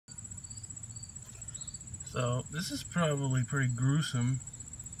So this is probably pretty gruesome,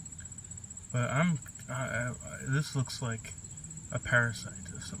 but this looks like a parasite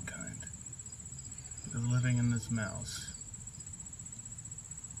of some kind is living in this mouse.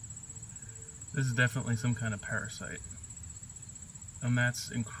 This is definitely some kind of parasite, and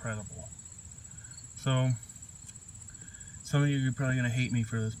that's incredible. So some of you are probably going to hate me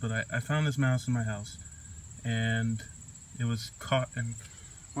for this, but I found this mouse in my house, and it was caught in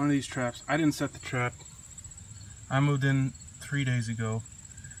one of these traps. I didn't set the trap. I moved in 3 days ago,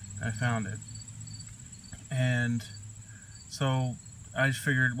 and I found it. And so I just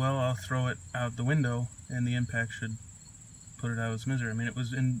figured, well, I'll throw it out the window, and the impact should put it out of its misery. I mean, it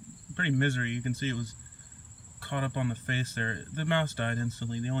was in pretty misery. You can see it was caught up on the face there. The mouse died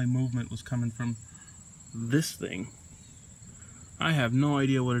instantly. The only movement was coming from this thing. I have no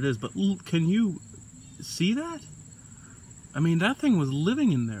idea what it is, but can you see that? I mean, that thing was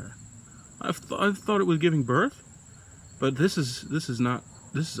living in there. I thought it was giving birth, but this is not.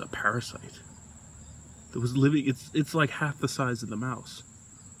 This is a parasite that was living. It's like half the size of the mouse,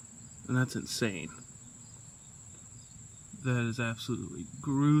 and that's insane. That is absolutely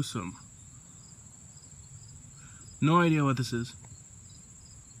gruesome. No idea what this is,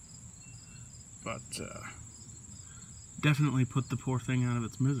 but definitely put the poor thing out of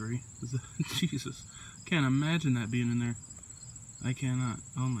its misery. Jesus, can't imagine that being in there. I cannot.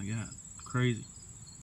 Oh my God, crazy.